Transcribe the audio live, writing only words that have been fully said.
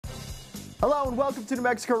Hello and welcome to New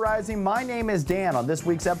Mexico Rising. My name is Dan. On this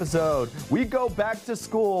week's episode, we go back to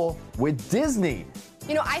school with Disney.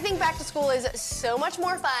 You know, I think back to school is so much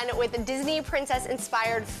more fun with Disney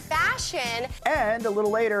princess-inspired fashion. And a little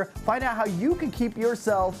later, find out how you can keep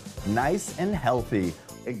yourself nice and healthy.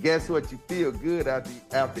 And guess what? You feel good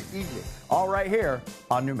after eating it. All right here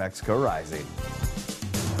on New Mexico Rising.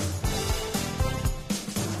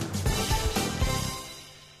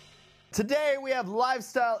 Today we have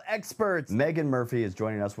lifestyle experts. Megan Murphy is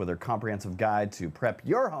joining us with her comprehensive guide to prep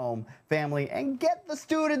your home, family, and get the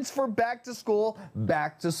students for back to school.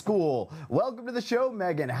 Welcome to the show,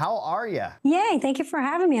 Megan. How are you? Yay, thank you for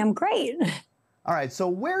having me. I'm great. All right, so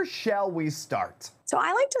where shall we start? So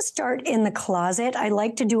I like to start in the closet. I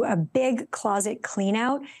like to do a big closet clean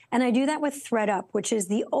out, and I do that with ThredUp, which is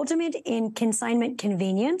the ultimate in consignment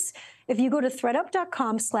convenience. If you go to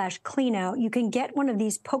thredup.com/cleanout, you can get one of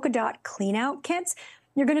these polka dot clean out kits.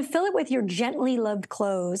 You're going to fill it with your gently loved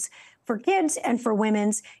clothes for kids and for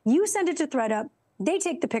women's. You send it to ThredUp. They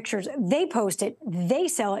take the pictures, they post it, they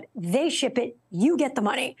sell it, they ship it, you get the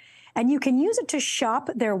money. And you can use it to shop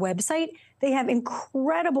their website. They have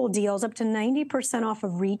incredible deals, up to 90% off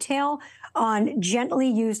of retail on gently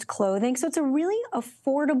used clothing. So it's a really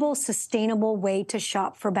affordable, sustainable way to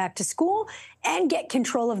shop for back to school and get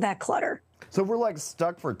control of that clutter. So if we're like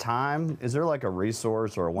stuck for time, is there like a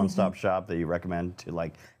resource or a one-stop shop that you recommend to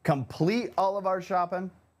like complete all of our shopping?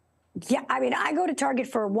 Yeah, I mean, I go to Target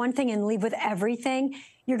for one thing and leave with everything.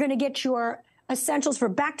 You're going to get your essentials for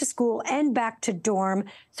back to school and back to dorm.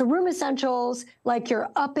 So room essentials like your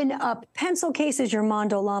up and up pencil cases, your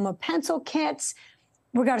Mondo Llama pencil kits.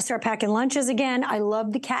 We got to start packing lunches again. I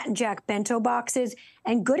love the Cat and Jack bento boxes.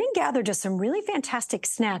 And Good and Gather does some really fantastic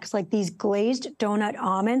snacks like these glazed donut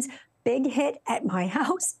almonds. Big hit at my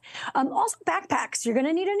house. Also backpacks. You're going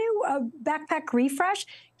to need a new backpack refresh.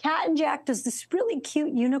 Cat and Jack does this really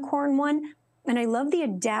cute unicorn one. And I love the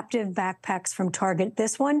adaptive backpacks from Target.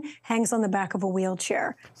 This one hangs on the back of a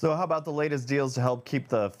wheelchair. So how about the latest deals to help keep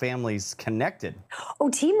the families connected?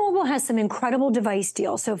 Oh, T-Mobile has some incredible device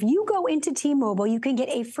deals. So if you go into T-Mobile, you can get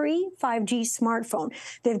a free 5G smartphone.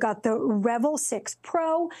 They've got the Revel 6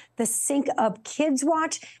 Pro, the Sync Up Kids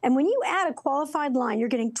Watch. And when you add a qualified line, you're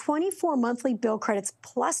getting 24 monthly bill credits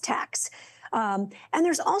plus tax. And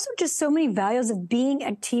there's also just so many values of being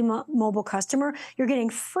a T-Mobile customer. You're getting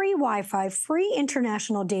free Wi-Fi, free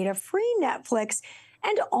international data, free Netflix,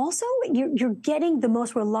 and also you're getting the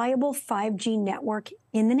most reliable 5G network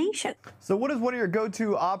in the nation. So what is one of your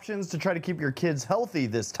go-to options to try to keep your kids healthy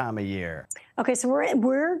this time of year? Okay, so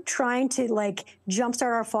we're trying to like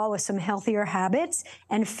jumpstart our fall with some healthier habits,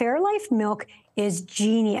 and Fairlife milk is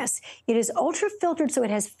genius. It is ultra filtered, so it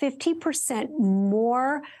has 50%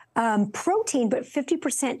 more protein, but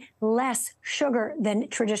 50% less sugar than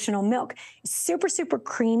traditional milk. It's super, super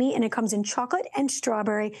creamy, and it comes in chocolate and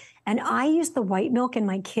strawberry. And I use the white milk in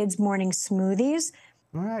my kids' morning smoothies.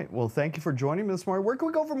 All right. Well, thank you for joining me this morning. Where can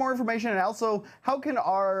we go for more information? And also, how can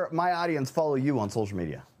my audience follow you on social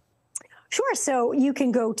media? Sure. So you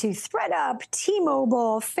can go to ThredUp,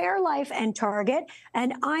 T-Mobile, Fairlife, and Target.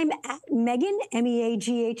 And I'm at Megan,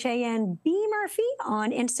 Meghan B. Murphy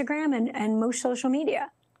on Instagram and most social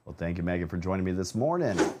media. Well, thank you, Megan, for joining me this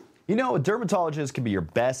morning. You know, a dermatologist can be your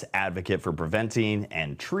best advocate for preventing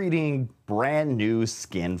and treating brand new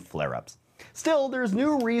skin flare-ups. Still, there's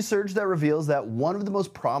new research that reveals that one of the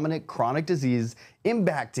most prominent chronic diseases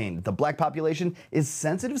impacting the Black population is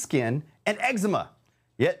sensitive skin and eczema.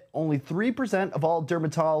 Yet, only 3% of all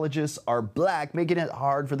dermatologists are Black, making it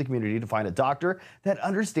hard for the community to find a doctor that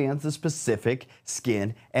understands the specific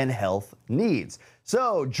skin and health needs.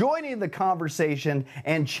 So, joining the conversation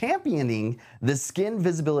and championing the Skin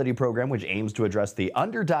Visibility program, which aims to address the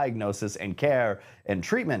underdiagnosis and care and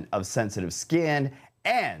treatment of sensitive skin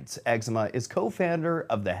and eczema, is co-founder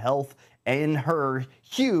of the Health and Her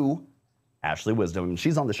HUE, Ashley Wisdom.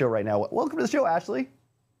 She's on the show right now. Welcome to the show, Ashley.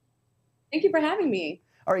 Thank you for having me.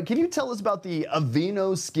 All right, can you tell us about the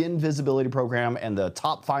Aveeno Skin Visibility program and the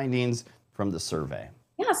top findings from the survey?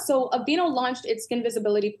 Yeah, so Aveeno launched its Skin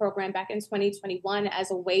Visibility program back in 2021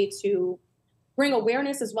 as a way to bring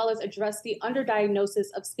awareness as well as address the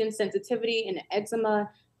underdiagnosis of skin sensitivity and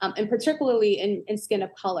eczema, and particularly in skin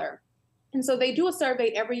of color. And so they do a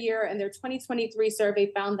survey every year, and their 2023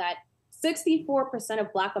 survey found that 64%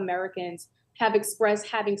 of Black Americans have expressed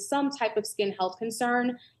having some type of skin health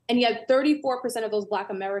concern, and yet 34% of those Black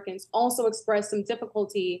Americans also expressed some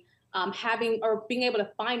difficulty having or being able to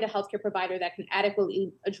find a healthcare provider that can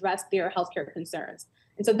adequately address their healthcare concerns.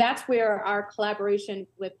 And so that's where our collaboration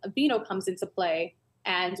with Aveeno comes into play.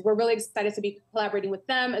 And we're really excited to be collaborating with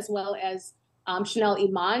them as well as Chanel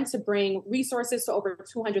Iman, to bring resources to over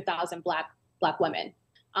 200,000 Black women.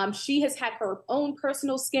 She has had her own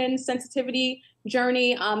personal skin sensitivity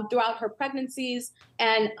journey throughout her pregnancies.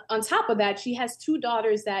 And on top of that, she has 2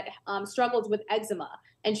 daughters that struggled with eczema.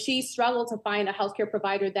 And she struggled to find a healthcare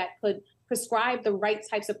provider that could prescribe the right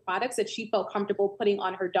types of products that she felt comfortable putting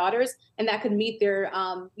on her daughters and that could meet their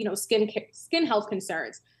skin health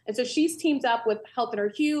concerns. And so she's teamed up with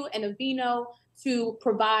Her HUE and Aveeno to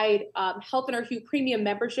provide Her HUE premium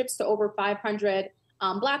memberships to over 500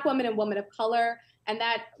 Black women and women of color. And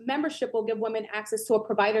that membership will give women access to a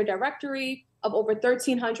provider directory of over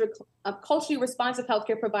 1,300 culturally responsive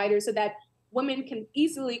healthcare providers so that women can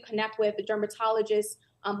easily connect with the dermatologists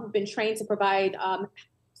who've been trained to provide,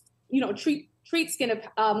 treat skin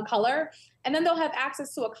of color. And then they'll have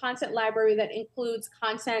access to a content library that includes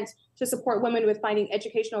content to support women with finding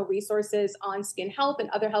educational resources on skin health and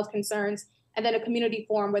other health concerns, and then a community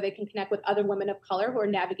forum where they can connect with other women of color who are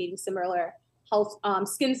navigating similar health,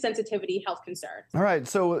 skin sensitivity health concerns. All right,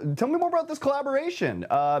 so tell me more about this collaboration.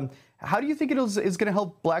 How do you think it is going to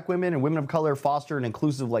help Black women and women of color foster an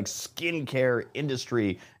inclusive skincare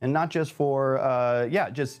industry, and not just for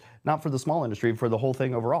just not for the small industry, for the whole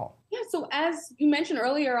thing overall? Yeah, so as you mentioned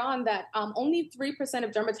earlier on, that only 3%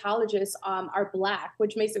 of dermatologists are Black,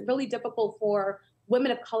 which makes it really difficult for women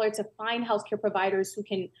of color to find healthcare providers who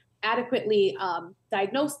can adequately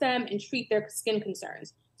diagnose them and treat their skin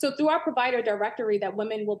concerns. So through our provider directory that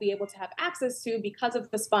women will be able to have access to because of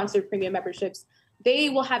the sponsored premium memberships, they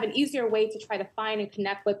will have an easier way to try to find and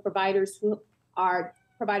connect with providers who are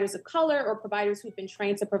providers of color or providers who've been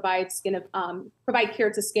trained to provide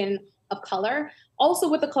care to skin of color. Also,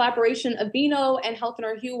 with the collaboration, Aveeno and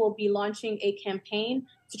Her HUE will be launching a campaign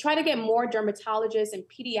to try to get more dermatologists and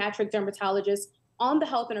pediatric dermatologists on the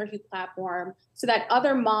Her HUE platform so that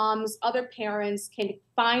other moms, other parents can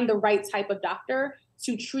find the right type of doctor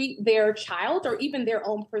to treat their child or even their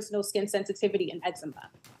own personal skin sensitivity and eczema.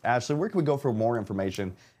 Ashley, where can we go for more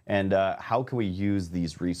information, and how can we use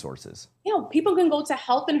these resources? People can go to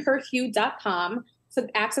healthandherhue.com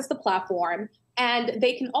to access the platform, and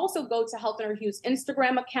they can also go to Her HUE's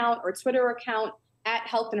Instagram account or Twitter account at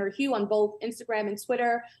HealthandHerHUE on both Instagram and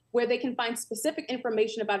Twitter, where they can find specific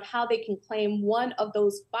information about how they can claim one of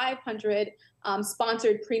those 500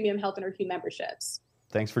 sponsored premium HealthandHerHUE memberships.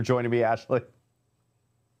 Thanks for joining me, Ashley.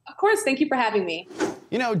 Of course, thank you for having me.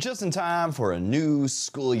 Just in time for a new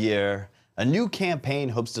school year, a new campaign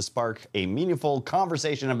hopes to spark a meaningful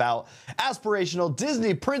conversation about aspirational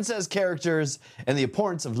Disney princess characters and the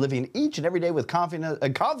importance of living each and every day with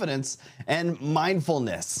confidence and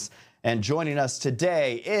mindfulness. And joining us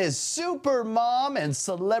today is super mom and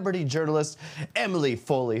celebrity journalist Emily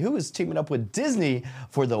Foley, who is teaming up with Disney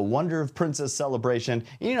for the Wonder of Princess celebration.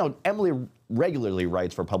 Emily regularly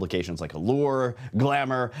writes for publications like Allure,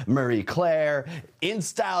 Glamour, Marie Claire,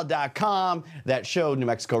 InStyle.com, that show New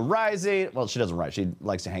Mexico Rising. Well, she doesn't write, she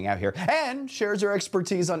likes to hang out here, and shares her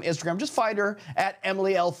expertise on Instagram. Just find her at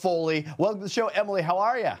Emily L. Foley. Welcome to the show, Emily. How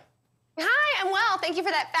are you? Hi, I'm well. Thank you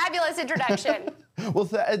for that fabulous introduction. Well,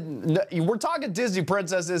 we're talking Disney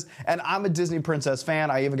princesses, and I'm a Disney princess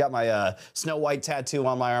fan. I even got my Snow White tattoo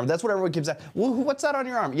on my arm. That's what everyone keeps saying. Well, what's that on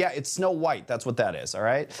your arm? Yeah, it's Snow White. That's what that is, all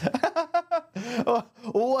right?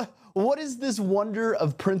 What is this Wonder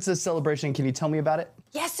of Princess celebration? Can you tell me about it?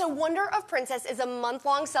 Yes, so Wonder of Princess is a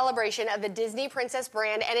month-long celebration of the Disney Princess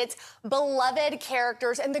brand and its beloved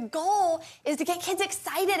characters. And the goal is to get kids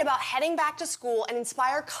excited about heading back to school and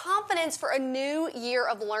inspire confidence for a new year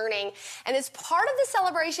of learning. And as part of the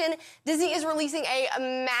celebration, Disney is releasing a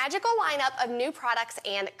magical lineup of new products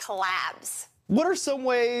and collabs. What are some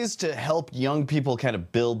ways to help young people kind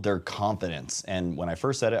of build their confidence? And when I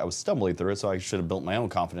first said it, I was stumbling through it, so I should have built my own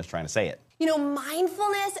confidence trying to say it.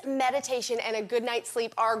 Mindfulness, meditation, and a good night's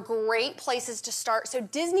sleep are great places to start. So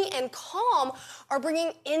Disney and Calm are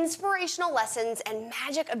bringing inspirational lessons and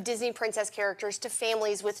magic of Disney princess characters to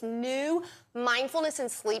families with new mindfulness and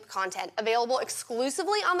sleep content available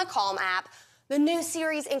exclusively on the Calm app. The new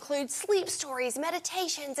series includes sleep stories,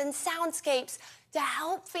 meditations, and soundscapes to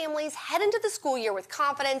help families head into the school year with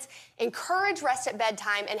confidence, encourage rest at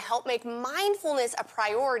bedtime, and help make mindfulness a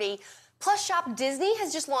priority. Plus Shop Disney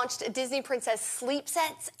has just launched Disney Princess sleep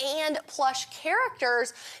sets and plush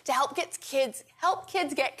characters to help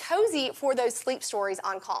kids get cozy for those sleep stories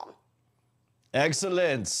on Calm.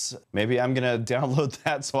 Excellent. Maybe I'm going to download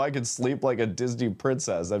that so I can sleep like a Disney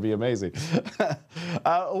princess. That'd be amazing.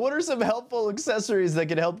 What are some helpful accessories that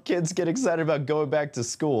can help kids get excited about going back to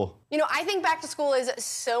school? You know, I think back to school is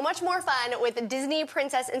so much more fun with Disney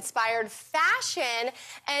princess-inspired fashion,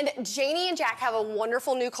 and Janie and Jack have a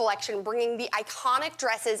wonderful new collection bringing the iconic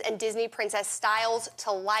dresses and Disney princess styles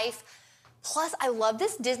to life. Plus, I love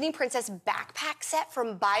this Disney Princess backpack set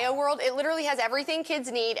from BioWorld. It literally has everything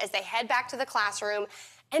kids need as they head back to the classroom.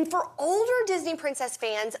 And for older Disney Princess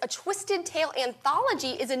fans, A Twisted Tale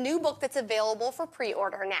Anthology is a new book that's available for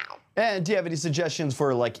pre-order now. And do you have any suggestions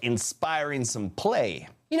for, like, inspiring some play?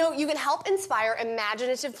 You know, you can help inspire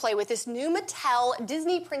imaginative play with this new Mattel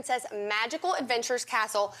Disney Princess Magical Adventures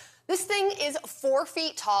Castle. This thing is 4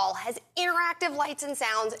 feet tall, has interactive lights and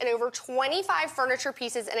sounds, and over 25 furniture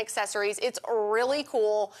pieces and accessories. It's really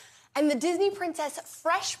cool. And the Disney Princess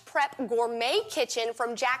Fresh Prep Gourmet Kitchen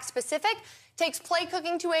from Jack's Pacific takes play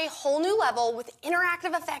cooking to a whole new level with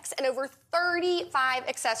interactive effects and over 35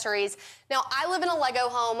 accessories. Now, I live in a Lego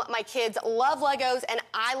home. My kids love Legos, and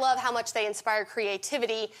I love how much they inspire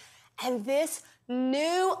creativity. And this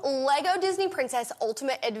new Lego Disney Princess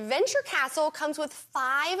Ultimate Adventure Castle comes with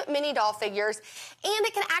 5 mini doll figures, and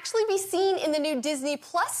it can actually be seen in the new Disney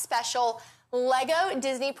Plus special, Lego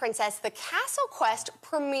Disney Princess The Castle Quest,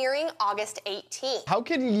 premiering August 18th. How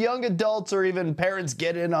can young adults or even parents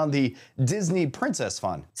get in on the Disney Princess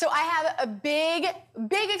fun? So I have a big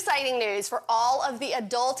exciting news for all of the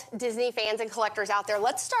adult Disney fans and collectors out there.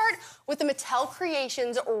 Let's start with the Mattel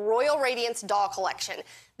Creations Royal Radiance doll collection.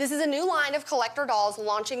 This is a new line of collector dolls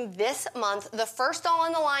launching this month. The first doll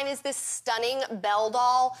in the line is this stunning Belle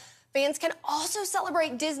doll. Fans can also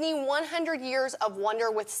celebrate Disney 100 Years of Wonder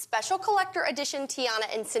with special collector edition Tiana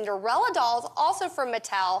and Cinderella dolls, also from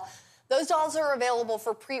Mattel. Those dolls are available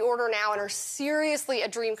for pre-order now and are seriously a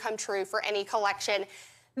dream come true for any collection.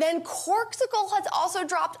 Then Corksicle has also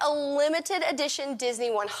dropped a limited edition Disney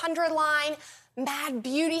 100 line. Mad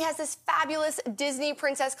Beauty has this fabulous Disney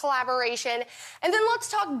Princess collaboration. And then let's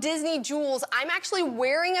talk Disney jewels. I'm actually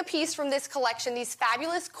wearing a piece from this collection. These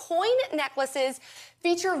fabulous coin necklaces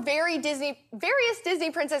feature various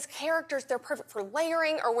Disney Princess characters. They're perfect for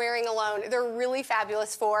layering or wearing alone. They're really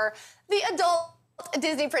fabulous for the adult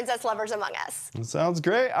Disney Princess lovers among us. Sounds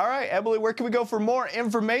great. All right, Emily, where can we go for more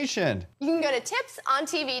information? You can go to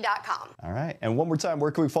tipsontv.com. All right, and one more time, where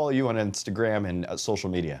can we follow you on Instagram and social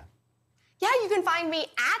media? Yeah, you can find me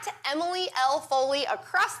at Emily L. Foley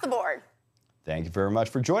across the board. Thank you very much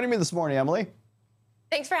for joining me this morning, Emily.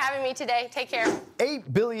 Thanks for having me today. Take care.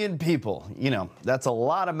 8 billion people, you know, that's a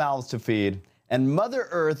lot of mouths to feed, and Mother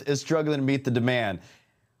Earth is struggling to meet the demand.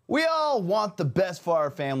 We all want the best for our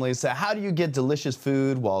families, so how do you get delicious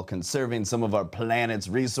food while conserving some of our planet's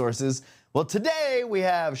resources? Well, today we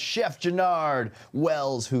have Chef Jannard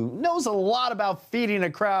Wells, who knows a lot about feeding a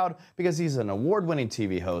crowd because he's an award-winning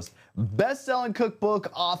TV host, best-selling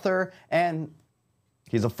cookbook author, and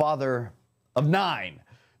he's a father of 9.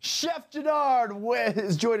 Chef Jannard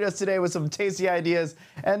is joining us today with some tasty ideas.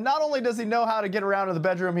 And not only does he know how to get around in the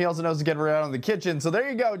bedroom, he also knows to get around in the kitchen. So there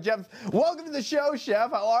you go, Jeff. Welcome to the show, Chef.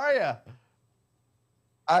 How are you?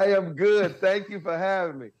 I am good. Thank you for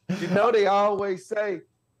having me. You know, they always say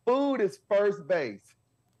food is first base.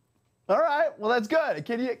 All right. Well, that's good.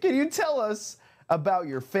 Can you tell us about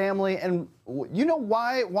your family and, you know,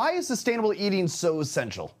 why is sustainable eating so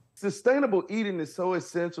essential? Sustainable eating is so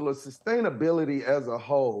essential, or sustainability as a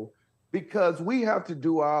whole, because we have to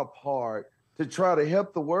do our part to try to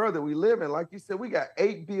help the world that we live in. Like you said, we got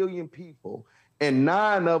 8 billion people, and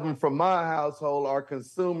 9 of them from my household are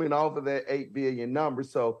consuming off of that 8 billion number.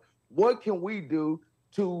 So what can we do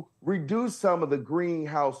to reduce some of the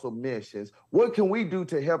greenhouse emissions? What can we do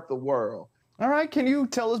to help the world? All right. Can you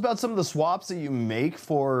tell us about some of the swaps that you make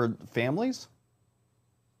for families?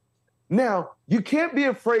 Now, you can't be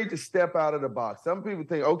afraid to step out of the box. Some people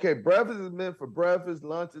think, okay, breakfast is meant for breakfast,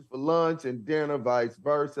 lunch is for lunch, and dinner vice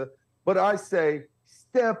versa. But I say,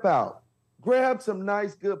 step out. Grab some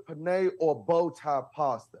nice, good penne or bow tie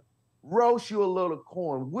pasta. Roast you a little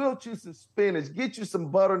corn. Wilt you some spinach. Get you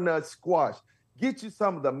some butternut squash. Get you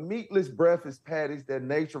some of the meatless breakfast patties that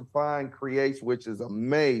Nature Fine creates, which is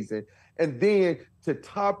amazing. And then to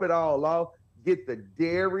top it all off, get the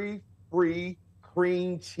dairy-free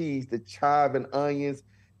cream cheese, the chive and onions,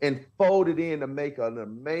 and fold it in to make an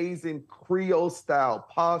amazing Creole-style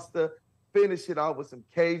pasta. Finish it off with some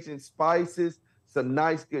Cajun spices, some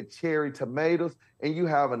nice good cherry tomatoes, and you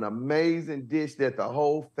have an amazing dish that the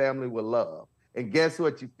whole family will love. And guess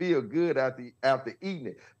what? You feel good after eating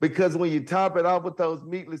it. Because when you top it off with those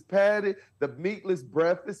meatless patties, the meatless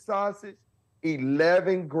breakfast sausage,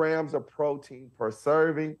 11 grams of protein per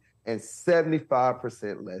serving, and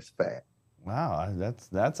 75% less fat. Wow,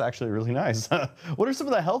 that's actually really nice. What are some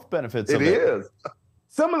of the health benefits of it? It is.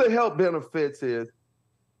 Some of the health benefits is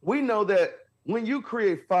we know that when you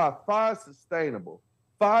create FHUE is sustainable.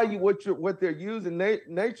 FHUE, what they're using,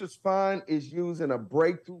 Nature's Fine is using a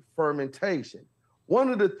breakthrough fermentation. One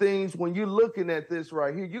of the things when you're looking at this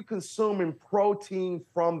right here, you're consuming protein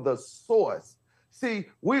from the source. See,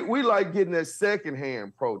 we like getting that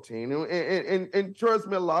secondhand protein, and trust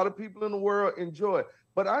me, a lot of people in the world enjoy it.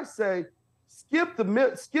 But I say, skip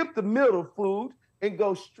the middle food and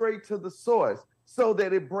go straight to the source so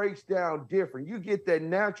that it breaks down different. You get that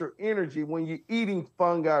natural energy when you're eating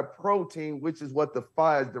fungi protein, which is what the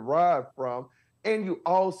FHUE is derived from, and you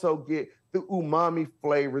also get the umami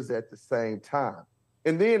flavors at the same time.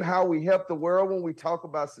 And then how we help the world when we talk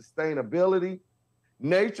about sustainability.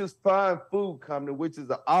 Nature's Fine Food Company, which is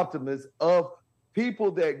the optimist of people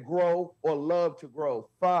that grow or love to grow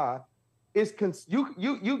FHUE,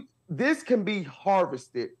 this can be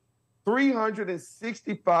harvested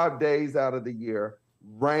 365 days out of the year,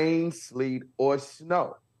 rain, sleet, or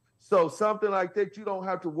snow. So something like that, you don't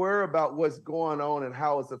have to worry about what's going on and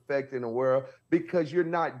how it's affecting the world because you're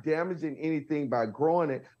not damaging anything by growing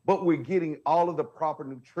it, but we're getting all of the proper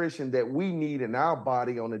nutrition that we need in our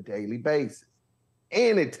body on a daily basis.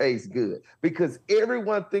 And it tastes good because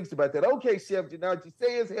everyone thinks about that. Okay, Chef Janard, you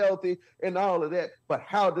say it's healthy and all of that, but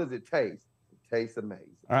how does it taste? It tastes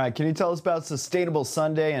amazing. All right, can you tell us about Sustainable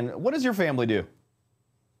Sunday and what does your family do?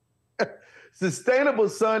 Sustainable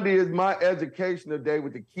Sunday is my educational day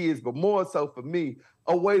with the kids, but more so for me,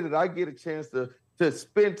 a way that I get a chance to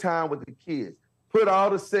spend time with the kids. Put all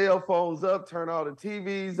the cell phones up, turn all the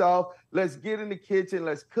TVs off. Let's get in the kitchen.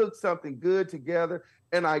 Let's cook something good together.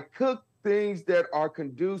 And I cook things that are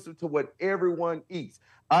conducive to what everyone eats.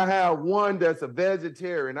 I have one that's a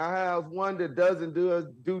vegetarian. I have one that doesn't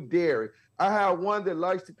do dairy. I have one that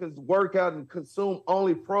likes to work out and consume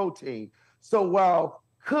only protein. So while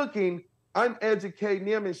cooking, I'm educating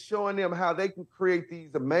them and showing them how they can create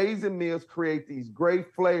these amazing meals, create these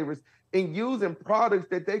great flavors, and using products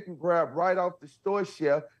that they can grab right off the store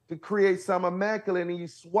shelf to create some immaculate. And you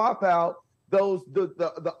swap out the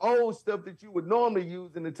old stuff that you would normally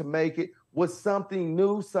use in it to make it with something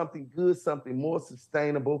new, something good, something more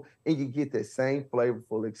sustainable, and you get that same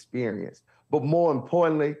flavorful experience. But more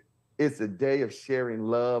importantly, it's a day of sharing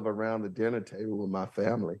love around the dinner table with my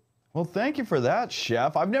family. Well, thank you for that,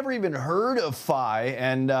 Chef. I've never even heard of FHUE,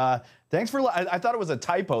 and thanks for. I thought it was a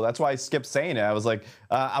typo. That's why I skipped saying it. I was like,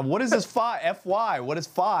 "What is this FHUE? FY? What is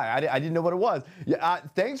FHUE?" I didn't know what it was.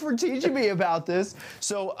 Thanks for teaching me about this.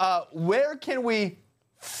 So, where can we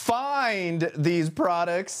find these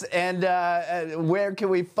products, and where can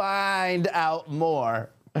we find out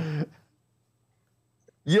more?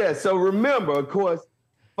 Yeah. So remember, of course,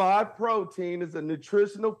 FHUE protein is a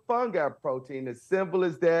nutritional fungi protein. As simple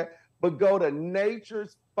as that. But go to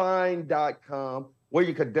naturesfine.com where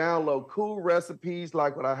you can download cool recipes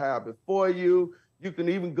like what I have before you. You can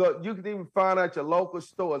even find out your local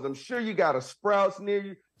stores. I'm sure you got a Sprouts near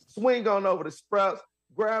you. Swing on over to Sprouts,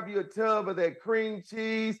 grab you a tub of that cream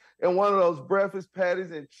cheese and one of those breakfast patties,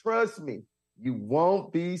 and trust me, you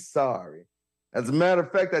won't be sorry. As a matter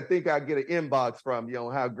of fact, I think I'll get an inbox from you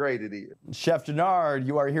on how great it is. Chef Janard,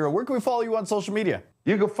 you are a hero. Where can we follow you on social media?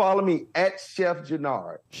 You can follow me at Chef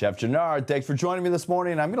Janard. Chef Janard, thanks for joining me this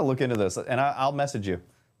morning. I'm going to look into this, and I'll message you,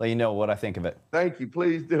 let you know what I think of it. Thank you.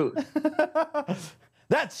 Please do.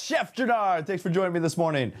 That's Chef Janard. Thanks for joining me this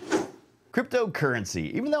morning.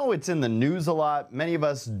 Cryptocurrency. Even though it's in the news a lot, many of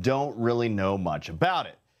us don't really know much about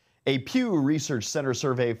it. A Pew Research Center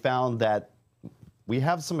survey found that we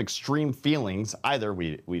have some extreme feelings. Either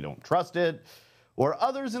we don't trust it, or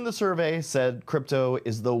others in the survey said crypto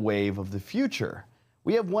is the wave of the future.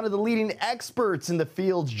 We have one of the leading experts in the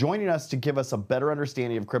field joining us to give us a better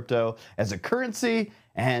understanding of crypto as a currency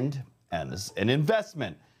and as an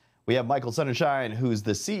investment. We have Michael Sonnenschein, who's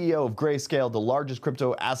the CEO of Grayscale, the largest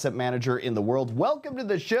crypto asset manager in the world. Welcome to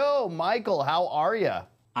the show, Michael. How are you?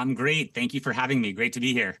 I'm great. Thank you for having me. Great to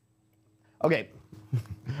be here. Okay.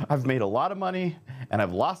 I've made a lot of money and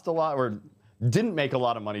I've lost a lot, or didn't make a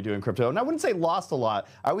lot of money doing crypto. And I wouldn't say lost a lot.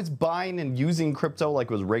 I was buying and using crypto like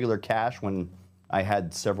it was regular cash when I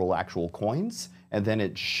had several actual coins. And then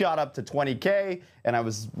it shot up to 20K and I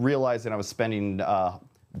was realizing I was spending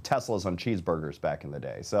Teslas on cheeseburgers back in the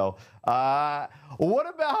day. So what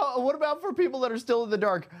about for people that are still in the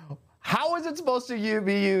dark? How is it supposed to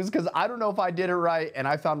be used? Because I don't know if I did it right, and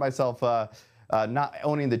I found myself not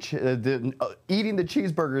owning eating the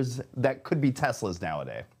cheeseburgers that could be Teslas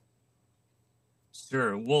nowadays.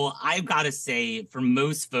 Sure. Well, I've got to say, for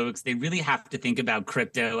most folks, they really have to think about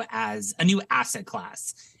crypto as a new asset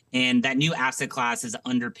class. And that new asset class is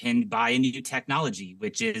underpinned by a new technology,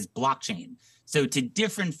 which is blockchain. So to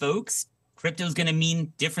different folks, crypto is going to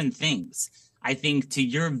mean different things. I think to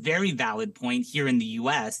your very valid point, here in the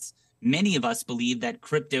US, many of us believe that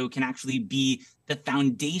crypto can actually be the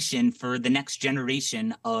foundation for the next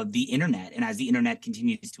generation of the internet, and as the internet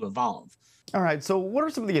continues to evolve. All right, so what are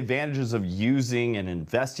some of the advantages of using and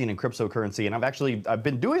investing in cryptocurrency? And I've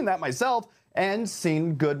been doing that myself and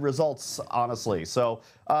seen good results, honestly. So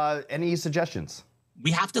any suggestions?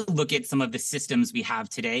 We have to look at some of the systems we have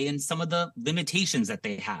today and some of the limitations that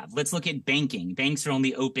they have. Let's look at banking. Banks are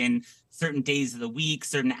only open certain days of the week,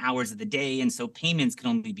 certain hours of the day, and so payments can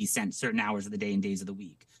only be sent certain hours of the day and days of the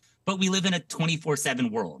week. But we live in a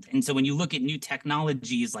 24/7 world. And so when you look at new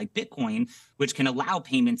technologies like Bitcoin, which can allow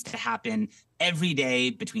payments to happen every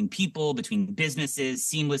day between people, between businesses,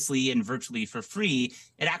 seamlessly and virtually for free,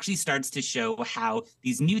 it actually starts to show how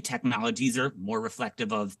these new technologies are more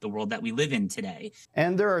reflective of the world that we live in today.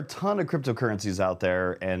 And there are a ton of cryptocurrencies out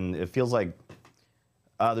there, and it feels like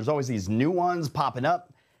there's always these new ones popping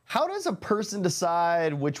up. How does a person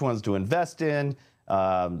decide which ones to invest in?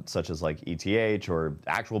 Such as like ETH or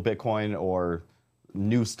actual Bitcoin or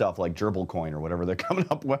new stuff like Gerbil coin or whatever they're coming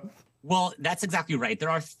up with? Well, that's exactly right. There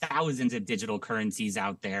are thousands of digital currencies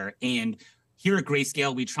out there. And here at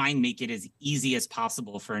Grayscale, we try and make it as easy as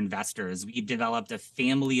possible for investors. We've developed a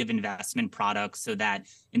family of investment products so that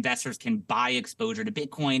investors can buy exposure to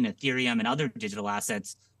Bitcoin, Ethereum, and other digital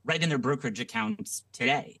assets right in their brokerage accounts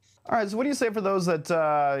today. All right. So what do you say for those that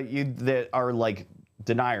that are like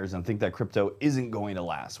deniers and think that crypto isn't going to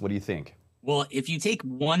last? What do you think? Well, if you take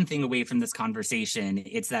one thing away from this conversation,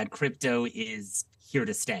 it's that crypto is here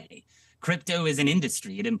to stay. Crypto is an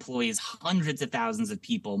industry. It employs hundreds of thousands of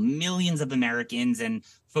people, millions of Americans, and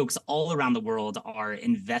folks all around the world are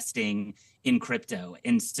investing in crypto.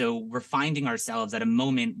 And so we're finding ourselves at a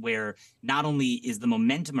moment where not only is the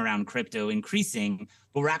momentum around crypto increasing,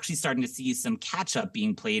 but we're actually starting to see some catch up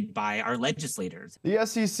being played by our legislators. The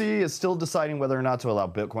SEC is still deciding whether or not to allow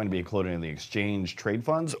Bitcoin to be included in the exchange trade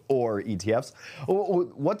funds or ETFs.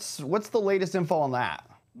 What's the latest info on that?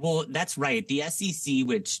 Well, that's right. The SEC,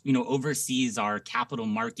 which oversees our capital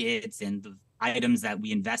markets and the items that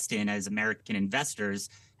we invest in as American investors,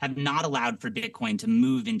 have not allowed for Bitcoin to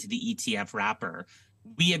move into the ETF wrapper.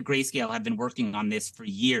 We at Grayscale have been working on this for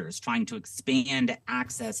years, trying to expand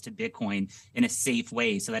access to Bitcoin in a safe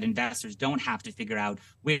way so that investors don't have to figure out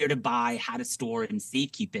where to buy, how to store and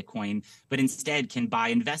safekeep Bitcoin, but instead can buy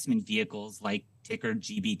investment vehicles like ticker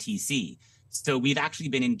GBTC. So we've actually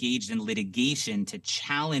been engaged in litigation to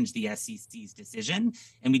challenge the SEC's decision,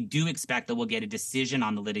 and we do expect that we'll get a decision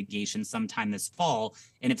on the litigation sometime this fall.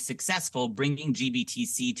 And if successful, bringing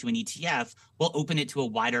GBTC to an ETF will open it to a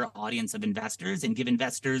wider audience of investors and give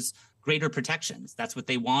investors greater protections. That's what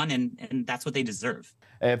they want, and that's what they deserve.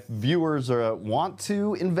 If viewers want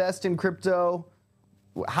to invest in crypto,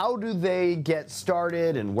 how do they get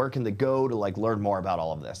started, and where can they go to learn more about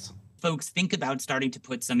all of this? Folks think about starting to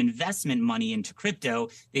put some investment money into crypto,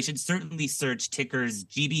 they should certainly search tickers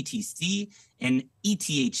GBTC and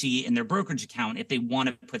ETHE in their brokerage account if they want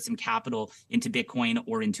to put some capital into Bitcoin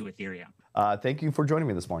or into Ethereum. Thank you for joining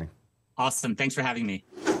me this morning. Awesome. Thanks for having me.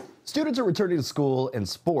 Students are returning to school and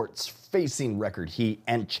sports facing record heat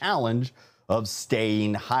and challenge of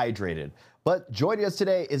staying hydrated. But joining us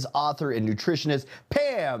today is author and nutritionist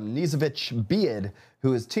Pam Knežević-Beard,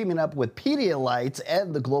 who is teaming up with Pedialyte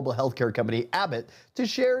and the global healthcare company Abbott to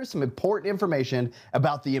share some important information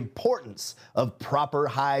about the importance of proper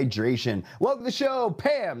hydration. Welcome to the show,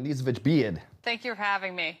 Pam Knežević-Beard. Thank you for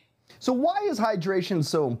having me. So why is hydration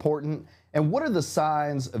so important, and what are the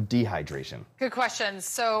signs of dehydration? Good question.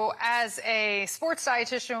 So as a sports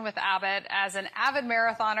dietitian with Abbott, as an avid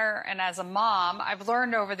marathoner, and as a mom, I've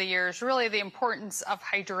learned over the years really the importance of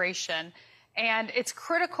hydration. And it's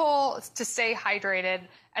critical to stay hydrated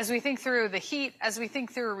as we think through the heat, as we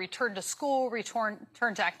think through return to school, return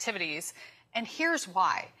to activities. And here's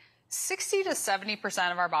why. 60 to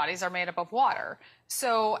 70% of our bodies are made up of water.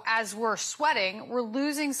 So as we're sweating, we're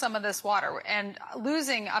losing some of this water, and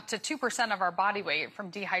losing up to 2% of our body weight from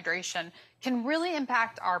dehydration can really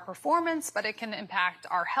impact our performance, but it can impact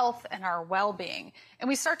our health and our well-being. And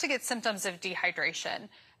we start to get symptoms of dehydration.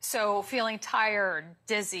 So feeling tired,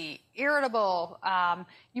 dizzy, irritable,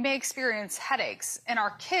 you may experience headaches. In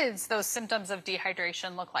our kids, those symptoms of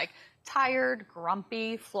dehydration look like tired,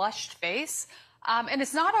 grumpy, flushed face. And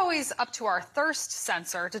it's not always up to our thirst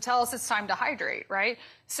sensor to tell us it's time to hydrate, right?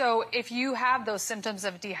 So if you have those symptoms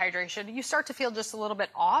of dehydration, you start to feel just a little bit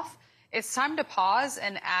off. it's time to pause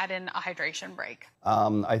and add in a hydration break.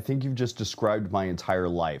 I think you've just described my entire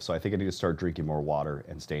life. So I think I need to start drinking more water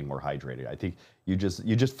and staying more hydrated. I think you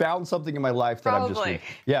just found something in my life that I'm just,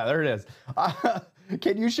 yeah, there it is.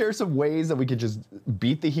 Can you share some ways that we could just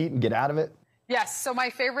beat the heat and get out of it? Yes, so my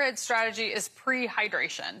favorite strategy is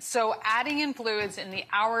pre-hydration. So adding in fluids in the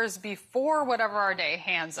hours before whatever our day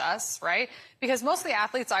hands us, right? Because most of the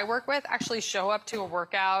athletes I work with actually show up to a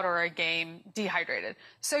workout or a game dehydrated.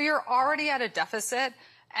 So you're already at a deficit,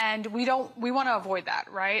 and we want to avoid that,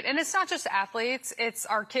 right? And it's not just athletes, it's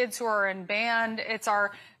our kids who are in band, it's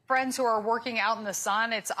our friends who are working out in the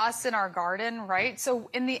sun, it's us in our garden, right? So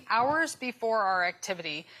in the hours before our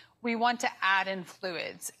activity, we want to add in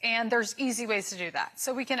fluids, and there's easy ways to do that.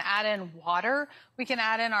 So we can add in water, we can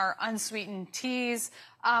add in our unsweetened teas,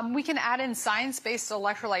 we can add in science-based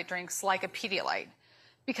electrolyte drinks like a Pedialyte.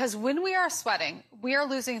 Because when we are sweating, we are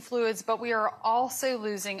losing fluids, but we are also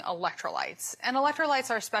losing electrolytes. And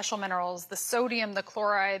electrolytes are special minerals, the sodium, the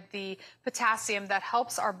chloride, the potassium that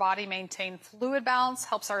helps our body maintain fluid balance,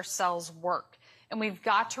 helps our cells work. And we've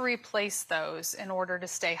got to replace those in order to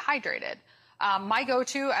stay hydrated. My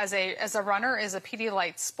go-to as a runner is a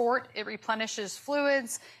Pedialyte Sport. It replenishes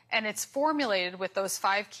fluids, and it's formulated with those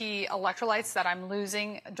 5 key electrolytes that I'm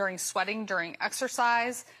losing during sweating, during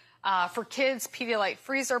exercise. For kids, Pedialyte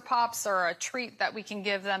Freezer Pops are a treat that we can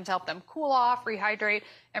give them to help them cool off, rehydrate,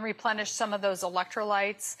 and replenish some of those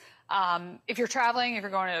electrolytes. If you're traveling, if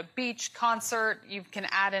you're going to a beach, concert, you can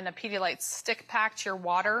add in a Pedialyte stick pack to your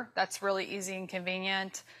water. That's really easy and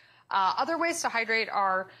convenient. Other ways to hydrate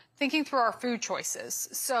are thinking through our food choices.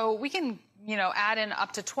 So we can, add in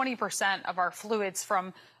up to 20% of our fluids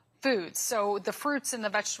from foods. So the fruits and the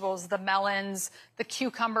vegetables, the melons, the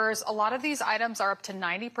cucumbers, a lot of these items are up to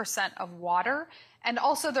 90% of water. And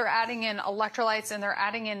also they're adding in electrolytes, and they're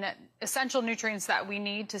adding in essential nutrients that we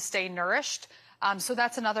need to stay nourished. So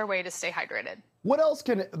that's another way to stay hydrated. What else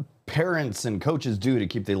can parents and coaches do to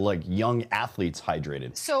keep the young athletes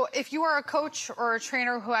hydrated? So if you are a coach or a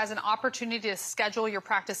trainer who has an opportunity to schedule your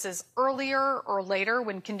practices earlier or later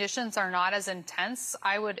when conditions are not as intense,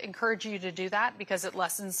 I would encourage you to do that because it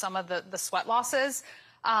lessens some of the sweat losses.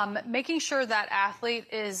 Making sure that athlete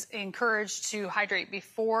is encouraged to hydrate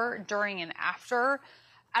before, during, and after.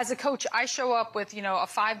 As a coach, I show up with, a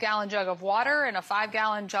 5-gallon jug of water and a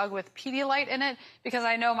 5-gallon jug with Pedialyte in it because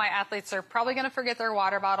I know my athletes are probably going to forget their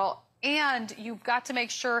water bottle. And you've got to make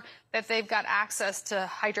sure that they've got access to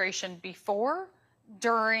hydration before,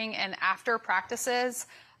 during, and after practices.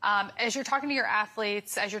 As you're talking to your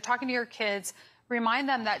athletes, as you're talking to your kids, remind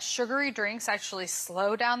them that sugary drinks actually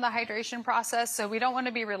slow down the hydration process. So we don't want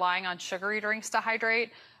to be relying on sugary drinks to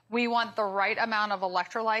hydrate. We want the right amount of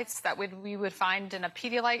electrolytes that we would find in a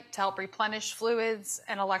Pedialyte to help replenish fluids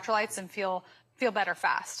and electrolytes and feel better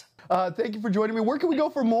fast. Thank you for joining me. Where can we go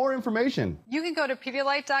for more information? You can go to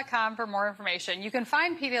Pedialyte.com for more information. You can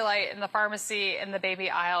find Pedialyte in the pharmacy in the baby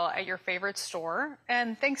aisle at your favorite store.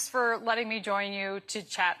 And thanks for letting me join you to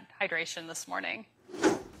chat hydration this morning.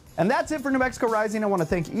 And that's it for New Mexico Rising. I want to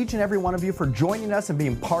thank each and every one of you for joining us and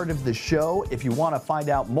being part of the show. If you want to find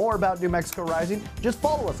out more about New Mexico Rising, just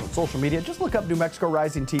follow us on social media. Just look up New Mexico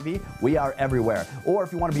Rising TV. We are everywhere. Or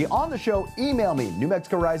if you want to be on the show, email me,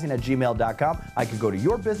 newmexicorising@gmail.com. I could go to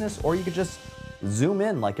your business, or you could just zoom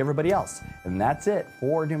in like everybody else. And that's it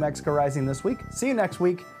for New Mexico Rising this week. See you next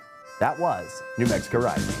week. That was New Mexico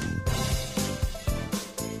Rising.